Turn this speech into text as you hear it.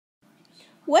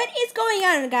What is going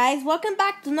on, guys? Welcome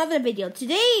back to another video.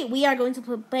 Today we are going to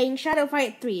be playing Shadow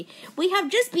Fight 3. We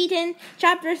have just beaten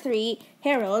Chapter 3,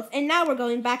 Heralds, and now we're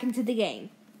going back into the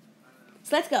game.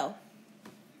 So let's go.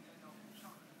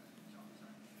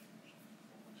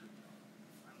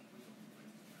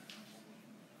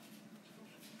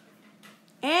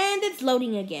 And it's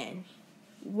loading again.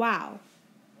 Wow.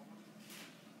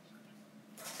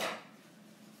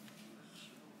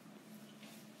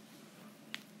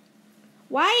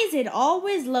 Why is it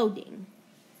always loading?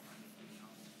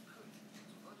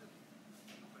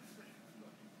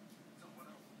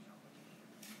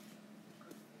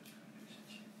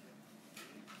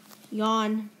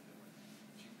 Yawn.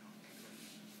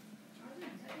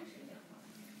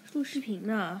 录视频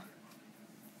呢。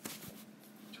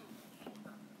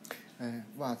哎，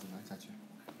袜子拿下去。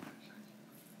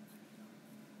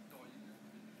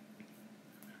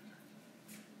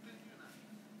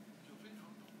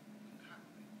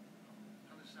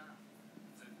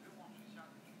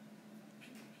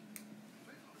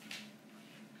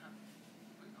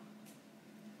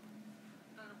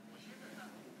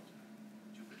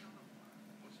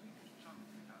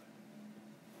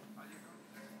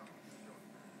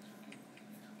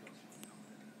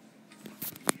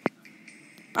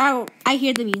Oh, I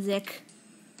hear the music.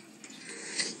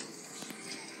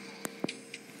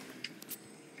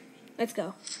 Let's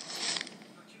go.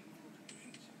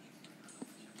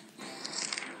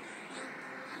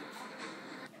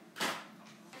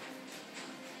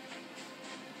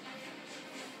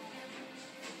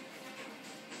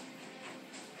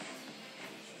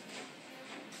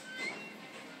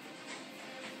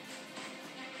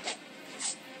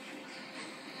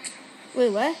 Wait,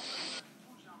 what?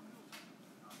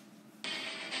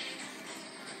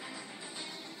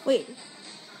 Wait.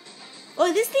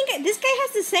 Oh, this guy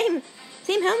has the same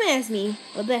helmet as me.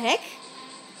 What the heck?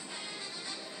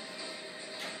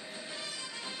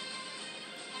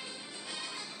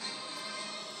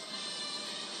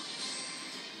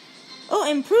 Oh,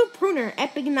 improved pruner,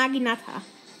 epic naginata.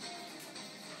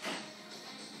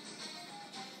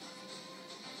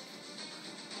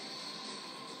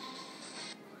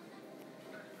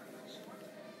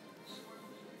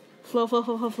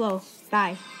 Flow.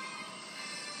 Die.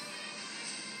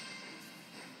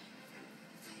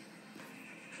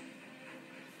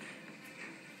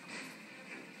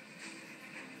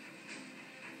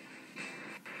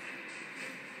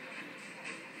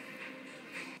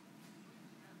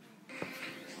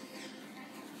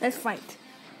 Let's fight.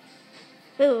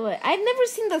 Wait. I've never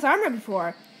seen this armor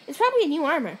before. It's probably a new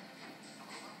armor.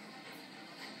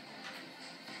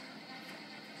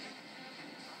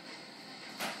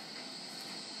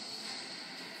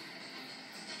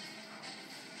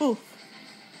 Oof.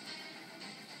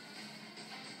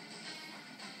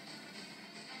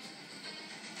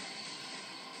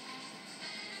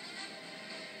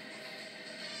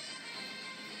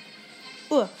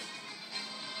 Ugh.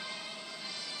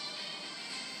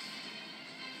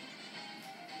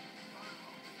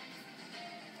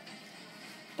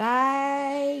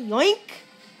 Die. Yoink.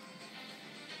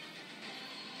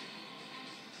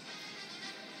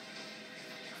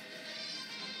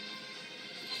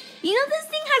 You know, this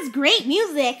thing has great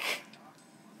music.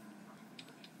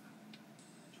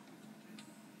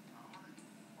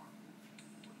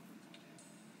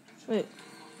 Wait.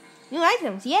 New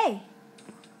items, yay.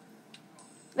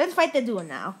 Let's fight the duo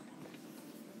now.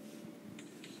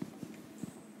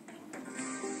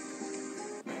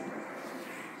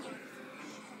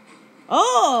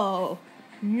 Oh,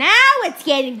 now it's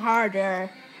getting harder.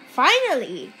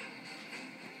 Finally.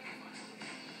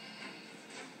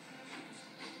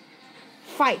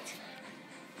 Fight.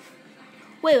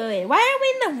 Wait. Why are we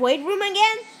in the void room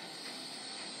again?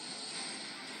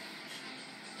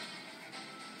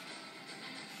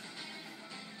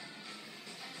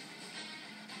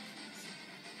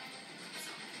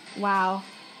 Wow.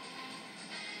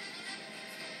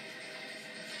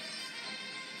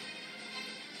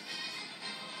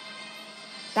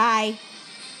 Die.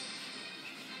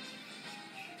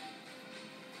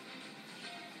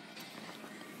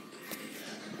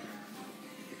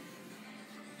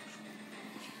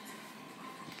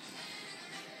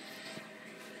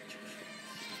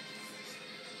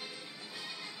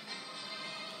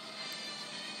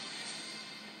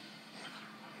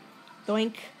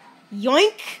 Yoink.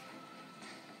 Yoink.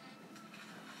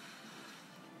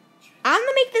 I'm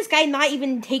gonna make this guy not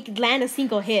even land a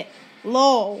single hit.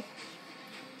 Lol.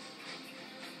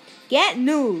 Get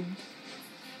noob.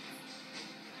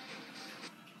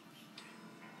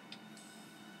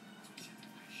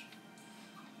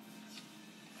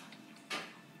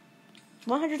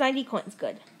 $190 coins,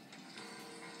 good.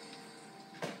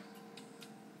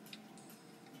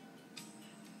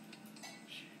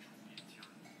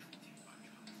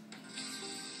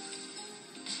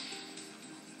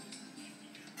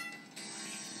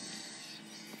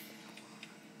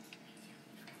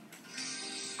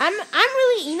 I'm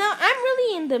really, I'm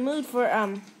really in the mood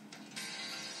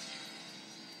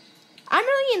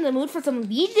for some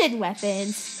Legion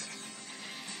weapons.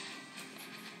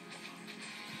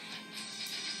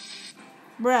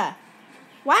 Bruh,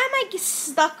 why am I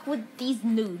stuck with these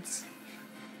noobs?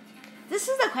 This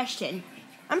is the question.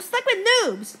 I'm stuck with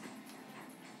noobs.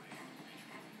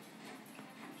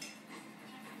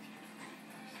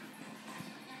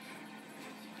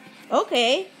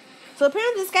 Okay, so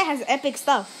apparently this guy has epic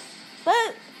stuff.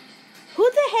 But who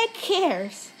the heck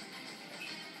cares?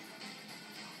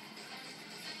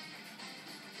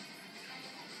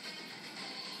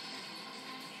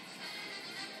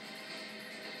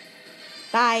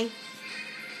 Bye.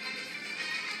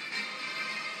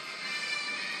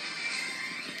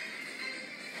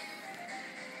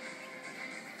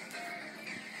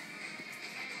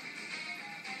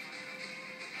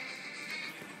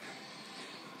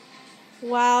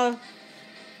 Wow.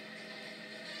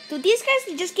 Dude, these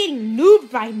guys are just getting noobed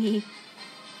by me.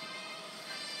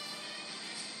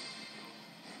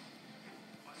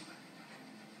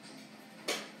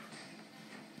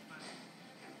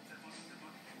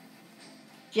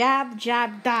 Jab,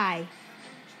 jab, die.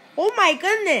 Oh my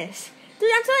goodness. Dude,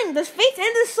 I'm telling you, this Fate's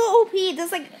End is so OP.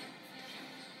 There's like,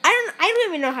 I don't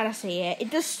even know how to say it.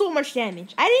 It does so much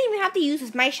damage. I didn't even have to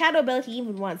use my shadow ability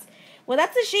even once. Well,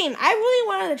 that's a shame. I really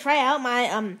wanted to try out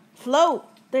my float,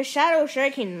 the shadow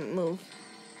shuriken move.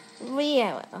 But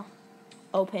yeah, well,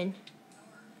 open.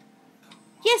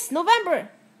 Yes, November.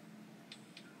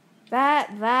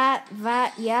 That,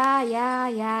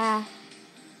 yeah.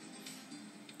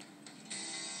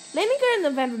 Let me go to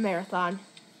November Marathon.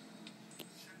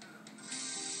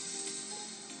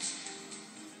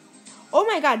 Oh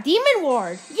my god, Demon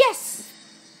Ward! Yes!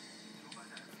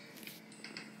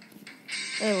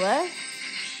 Wait, what?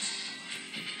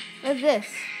 What's this?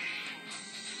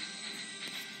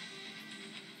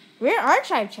 Rare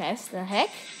Archive chest, the heck?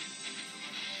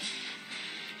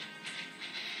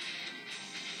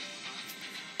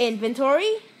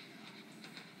 Inventory?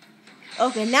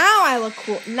 Okay, now I look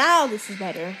cool. Now this is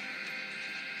better.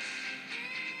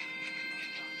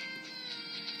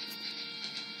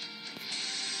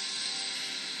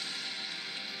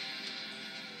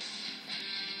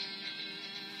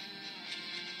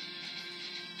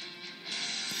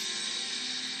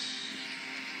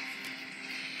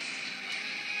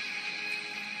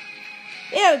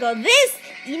 There we go. This,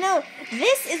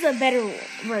 this is a better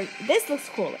version. This looks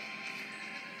cooler.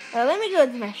 Let me go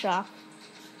to my shop.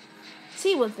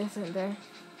 See what's this in there.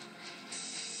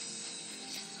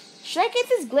 Should I get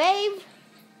this glaive?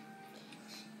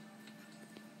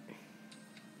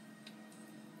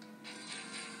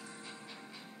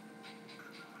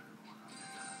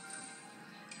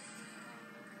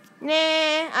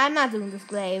 Nah, I'm not doing this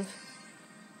glaive.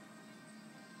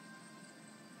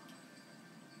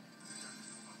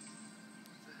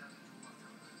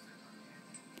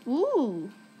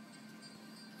 Ooh.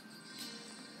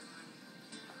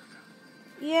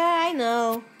 Yeah, I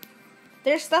know.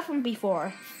 There's stuff from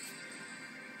before.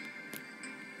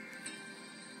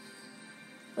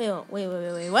 Wait,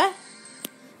 what?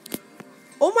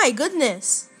 Oh my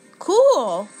goodness.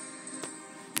 Cool.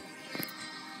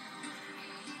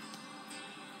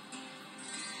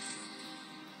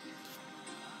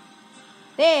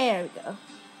 There we go.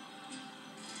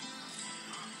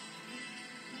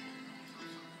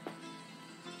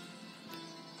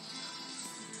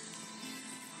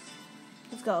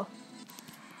 Let's go.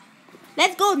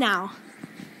 Let's go now.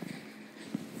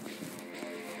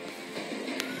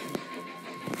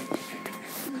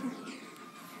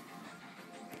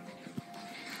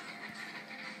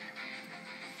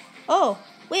 Oh,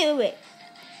 wait.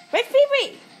 Red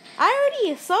Freebray. I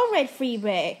already saw Red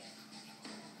Freebray.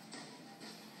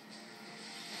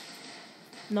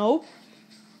 Nope.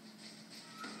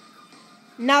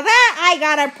 Now that I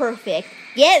got a perfect.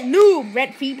 Get noob,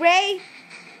 Red Freebray.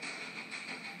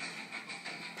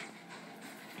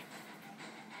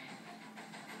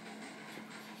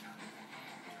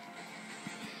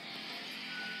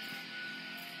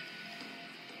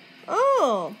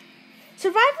 Oh.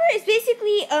 Survivor is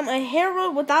basically a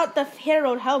herald without the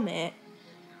herald helmet.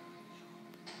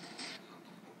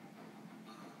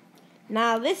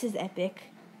 Now this is epic.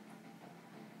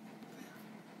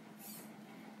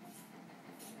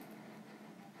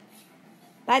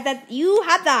 Like that you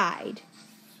have died.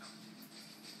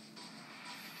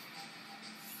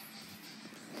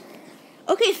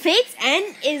 Okay, Fate's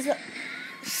End is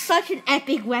such an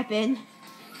epic weapon.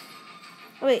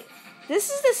 Oh, wait, this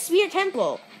is the Sphere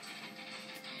Temple.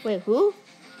 Wait, who?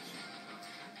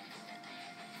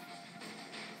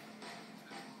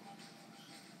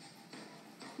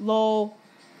 Lol.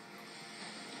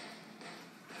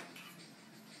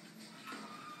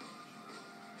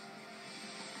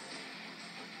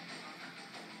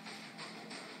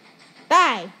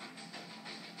 Die.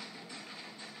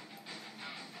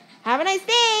 Have a nice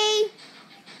day.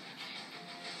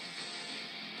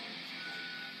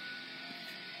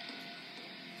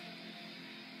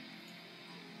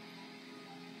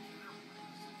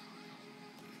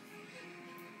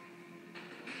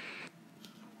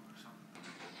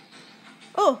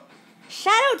 Oh,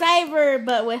 Shadow Diver,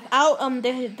 but without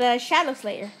the Shadow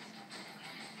Slayer.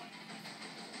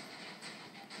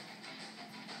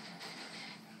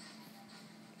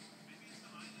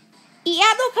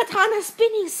 Iado Katana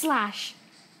Spinning Slash.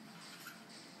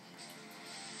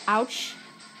 Ouch.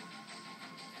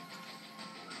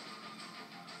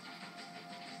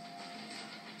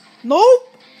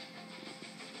 Nope.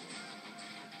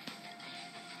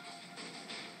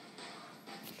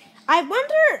 I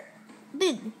wonder,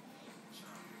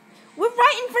 we're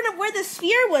right in front of where the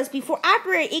sphere was before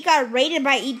after it got raided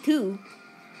by E2.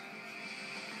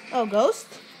 Oh, Ghost?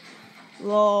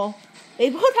 Lol. They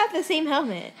both have the same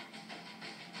helmet.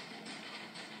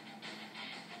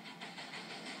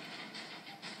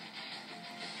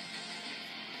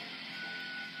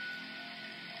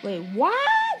 Wait, what?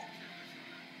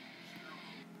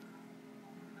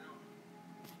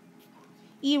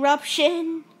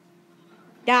 Eruption.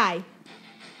 Die.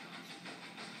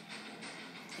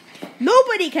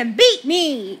 Nobody can beat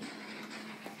me!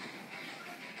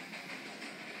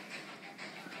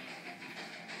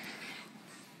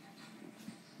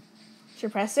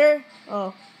 Suppressor?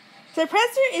 Oh.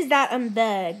 Suppressor is that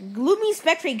the Gloomy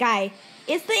Spectre guy.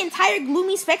 It's the entire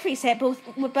Gloomy Spectre set, but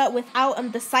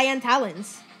without the Cyan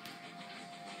Talons.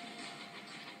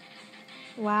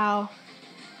 Wow.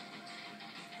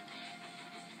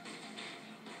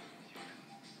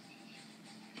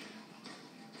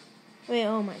 Wait,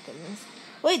 oh my goodness.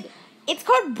 Wait, it's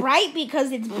called Bright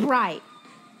because it's bright.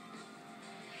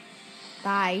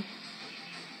 Die.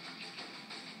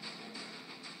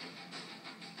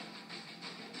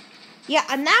 Yeah,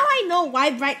 and now I know why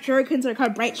bright shurikens are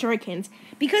called bright shurikens.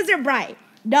 Because they're bright.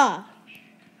 Duh.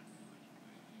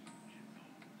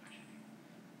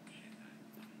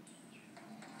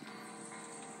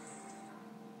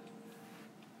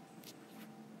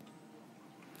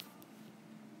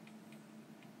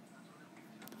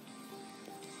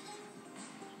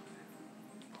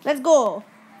 Let's go.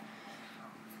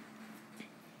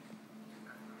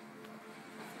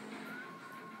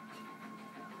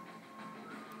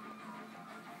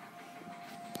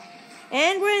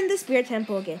 And we're in the Spirit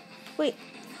Temple again. Wait.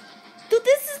 Dude,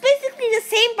 this is basically the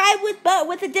same vibe but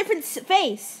with a different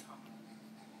face.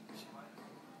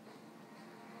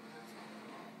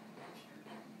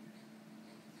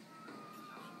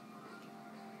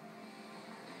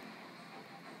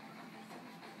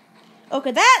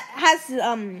 Okay, that has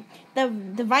the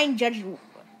Divine Judge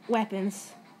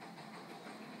weapons.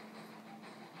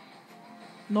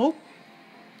 Nope.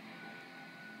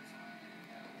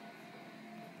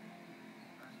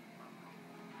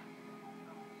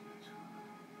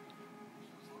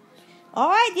 All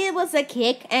I did was a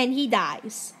kick and he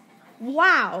dies.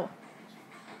 Wow.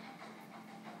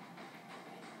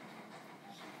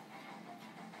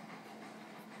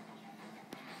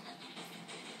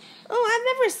 Oh, I've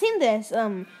never seen this.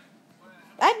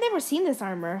 I've never seen this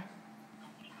armor.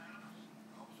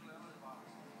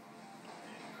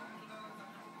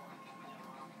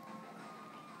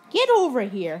 Get over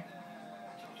here.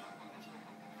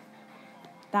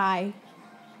 Die.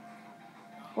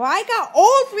 Well, I got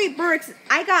all three perks.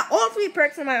 I got all three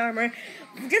perks in my armor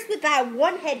just with that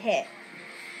one head hit.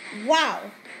 Wow.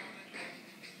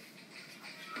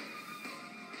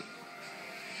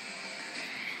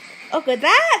 Okay,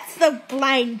 that's the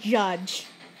blind judge.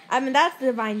 I mean, that's the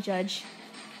divine judge.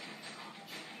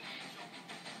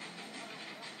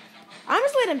 I'm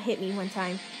just let him hit me one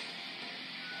time.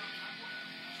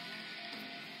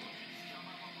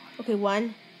 Okay,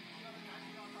 one.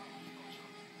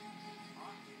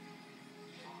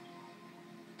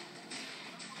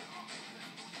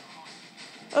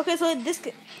 Okay, so this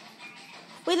could...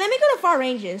 Wait, let me go to far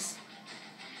ranges.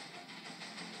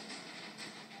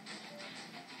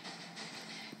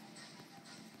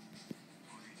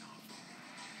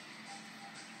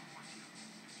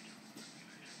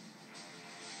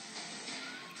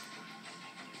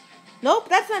 Nope,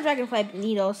 that's not Dragonfly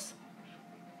needles.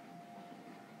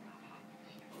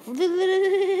 And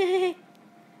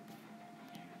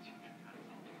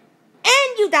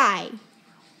you die.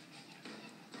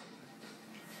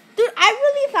 Dude, Dude, I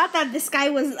really thought that this guy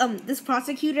was, this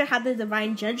prosecutor had the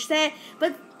Divine Judge set,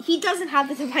 but he doesn't have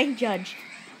the Divine Judge.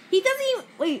 He doesn't even,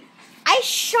 wait, I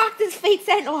shocked his fate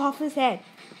set off his head.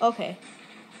 Okay.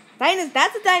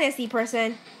 That's a Dynasty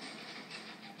person.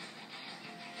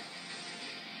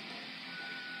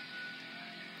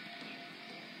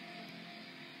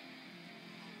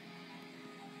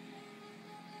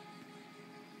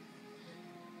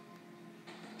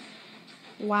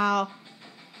 Wow.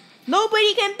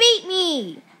 Nobody can beat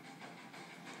me!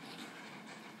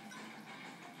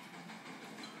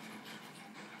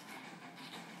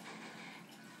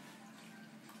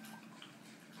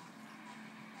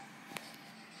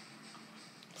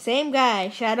 Same guy,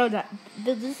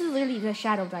 this is literally the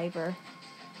Shadow Diver.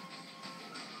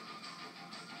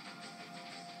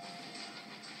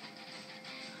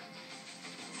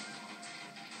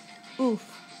 Oof.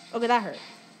 Okay, that hurt.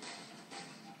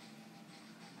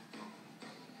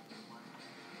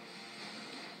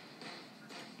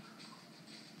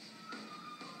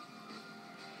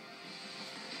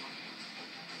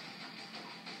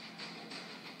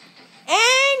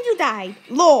 And you died.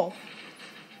 Lol.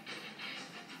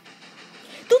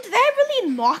 Dude, did that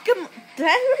really knock him? Did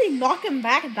that really knock him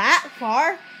back that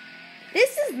far?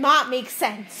 This does not make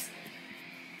sense.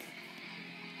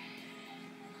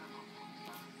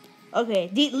 Okay,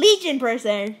 the Legion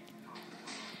person.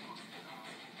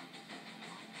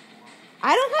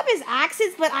 I don't have his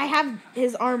axes, but I have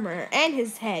his armor and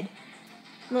his head.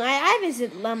 No, I have his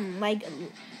like.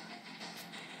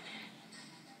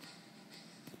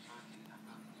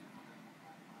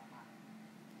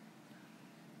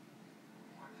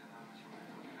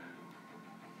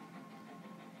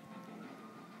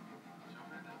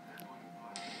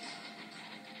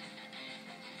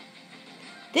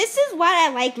 This is why I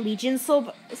like Legion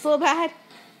so bad.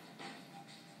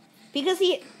 Because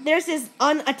there's this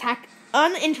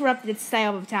uninterrupted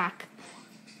style of attack.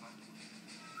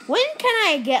 When can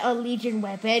I get a Legion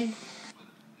weapon?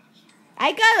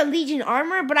 I got a Legion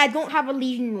armor, but I don't have a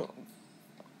Legion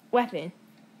weapon.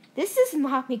 This does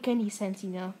not make any sense,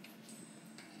 you know.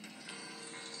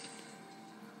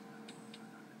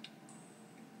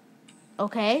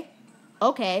 Okay.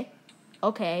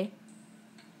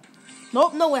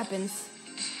 Nope, no weapons.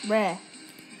 Bruh.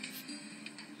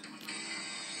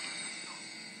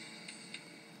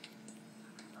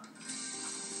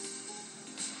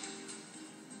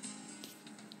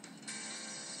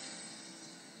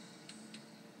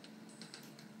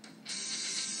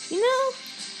 You know,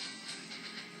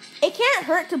 it can't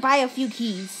hurt to buy a few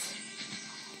keys.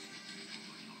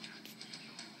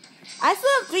 I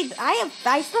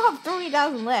still have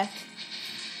 30,000 left.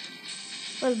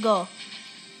 Let's go.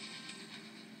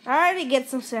 I already get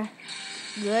some stuff.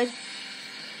 Good.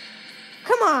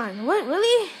 Come on. What?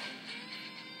 Really?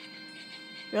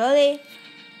 Really?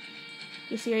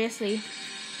 You seriously?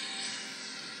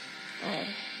 Alright.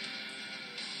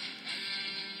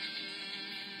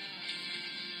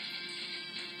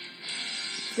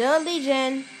 Still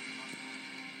Legion.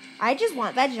 I just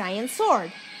want that giant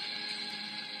sword.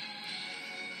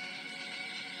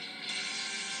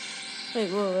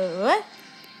 Wait, what?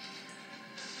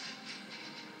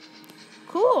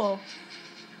 Cool.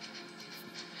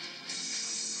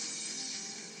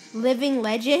 Living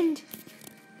legend?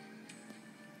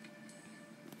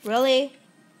 Really?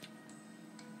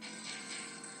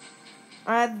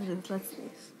 Alright, let's do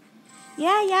this.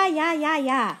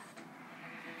 Yeah.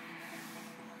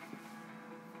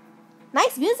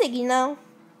 Nice music, you know.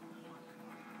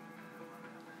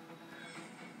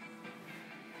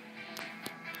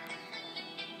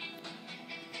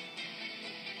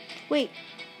 Wait.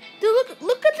 Dude,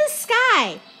 look at the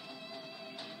sky.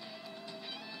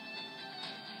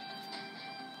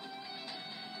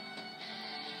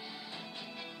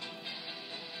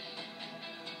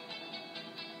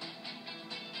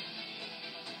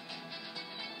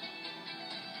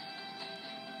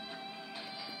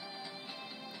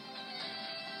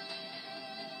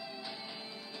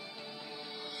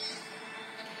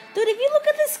 Dude, if you look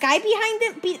at the sky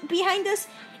behind us,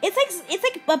 it's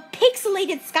like a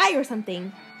pixelated sky or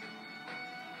something.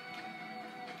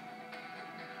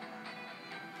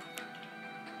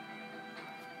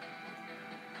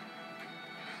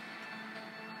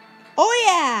 Oh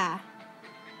yeah.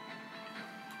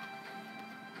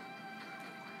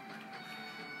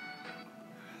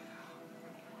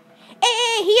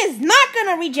 Hey, he is not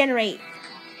gonna regenerate.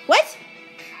 What?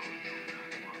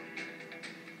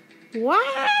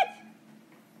 What?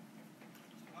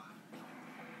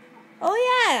 Oh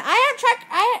yeah,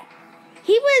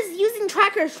 he was using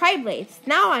Tracker's Tri-Blades.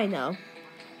 Now I know.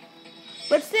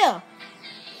 But still,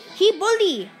 he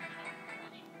bully.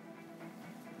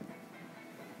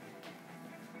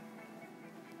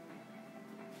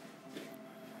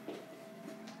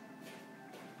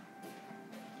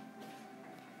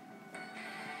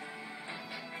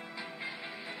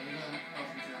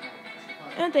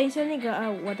 等一下那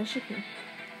个我的视频。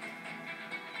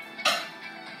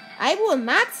I will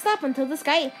not stop until this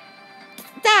guy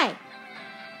die.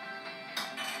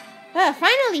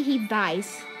 Finally he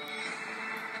dies.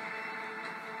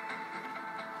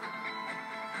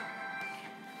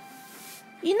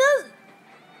 You know,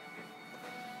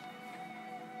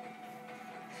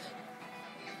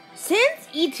 since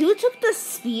E2 took the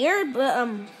sphere, but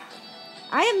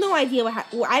I have no idea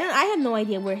I have no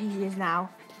idea where he is now.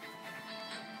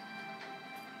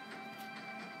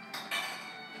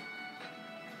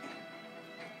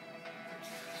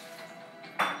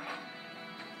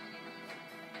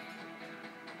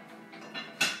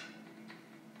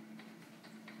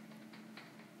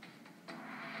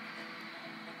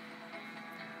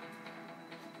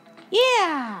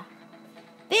 Yeah!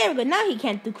 There we go. Now he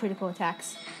can't do critical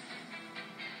attacks.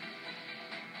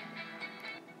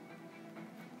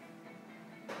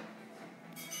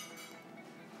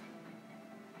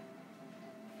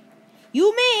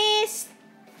 You missed!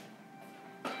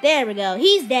 There we go.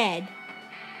 He's dead.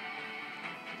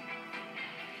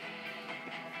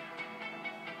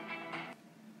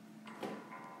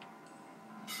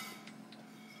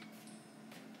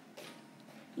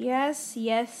 Yes,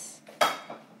 yes.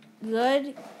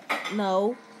 Good.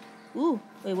 No. Ooh,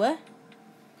 wait, what?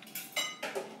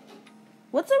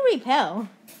 What's a repel?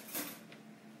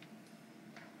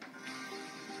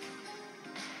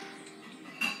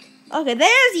 Okay,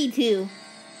 there's E2.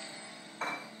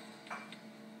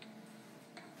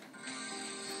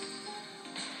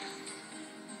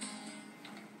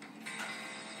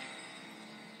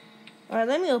 Alright,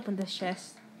 let me open this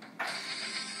chest.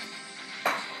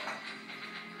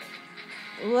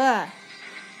 What?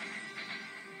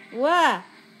 What?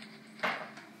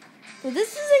 So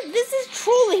this is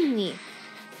trolling me.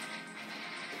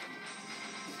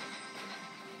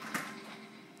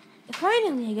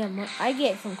 Finally, I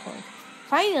get some coins.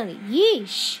 Finally,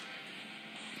 yeesh.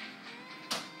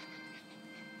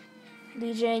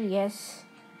 Legion, yes.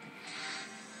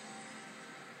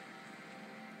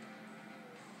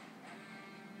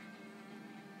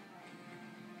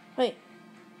 Wait.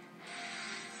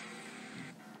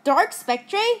 Dark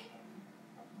Spectre?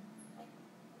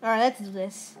 Alright, let's do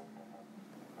this.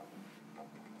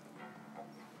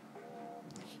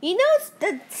 You know,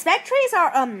 the Spectres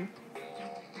are,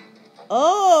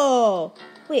 Oh!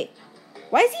 Wait.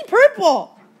 Why is he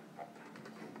purple?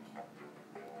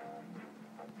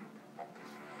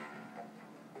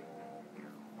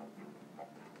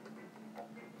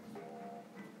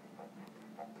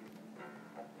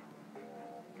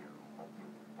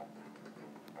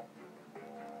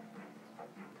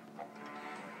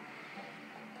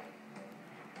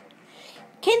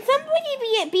 Can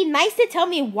somebody be nice to tell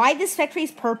me why this Spectre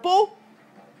is purple?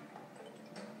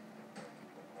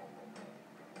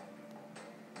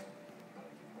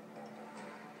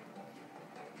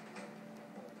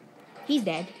 He's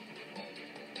dead.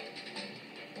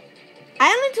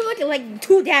 I only took like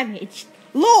 2 damage.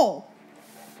 LOL.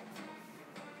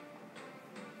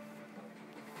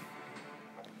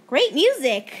 Great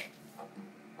music.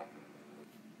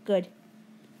 Good.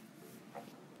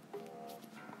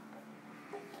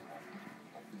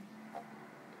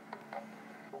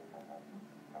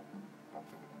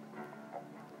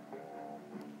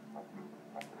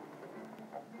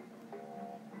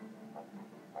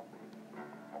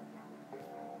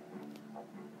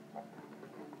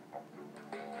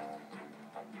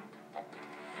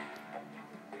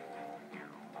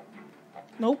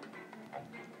 Nope.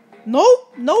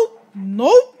 Nope. Nope.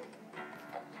 Nope.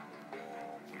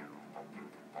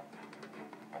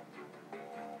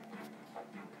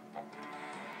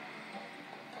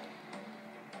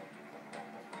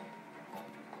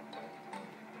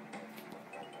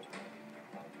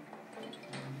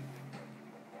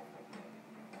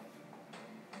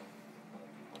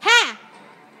 Ha!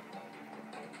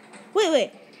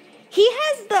 Wait. He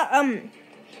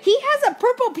has a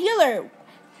purple peeler.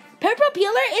 Purple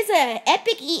Peeler is an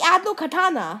epic Iado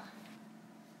katana.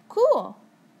 Cool.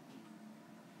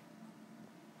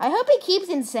 I hope he keeps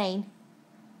insane.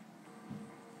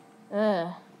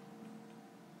 Ugh.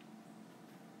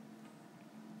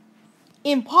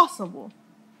 Impossible.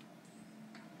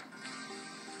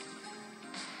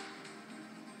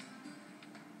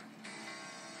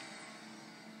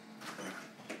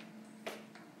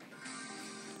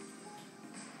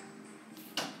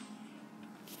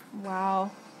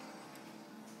 Wow.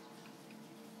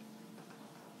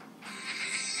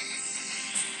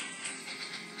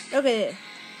 Okay.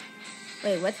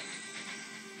 Wait, what?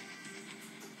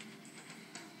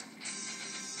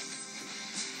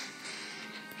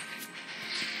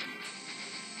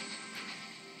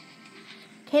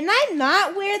 Can I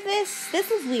not wear this? This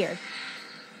is weird.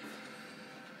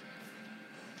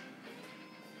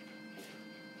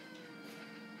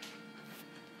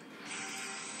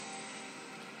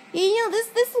 You know,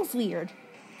 this looks weird.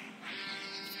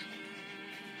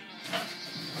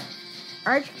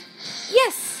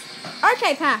 Yes!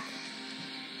 Archive pack.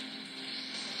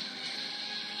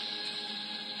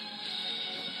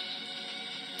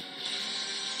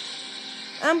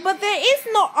 But there is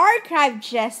no archive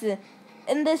chest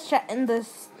in this.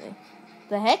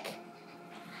 The heck?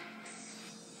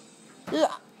 Dude,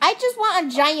 I just want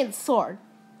a giant sword.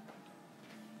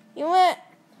 You know what?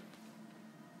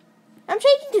 I'm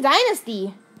changing to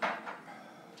Dynasty.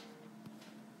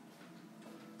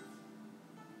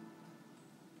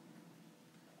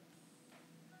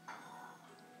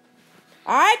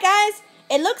 Alright guys,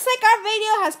 it looks like our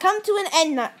video has come to an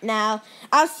end now.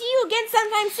 I'll see you again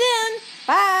sometime soon.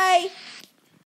 Bye.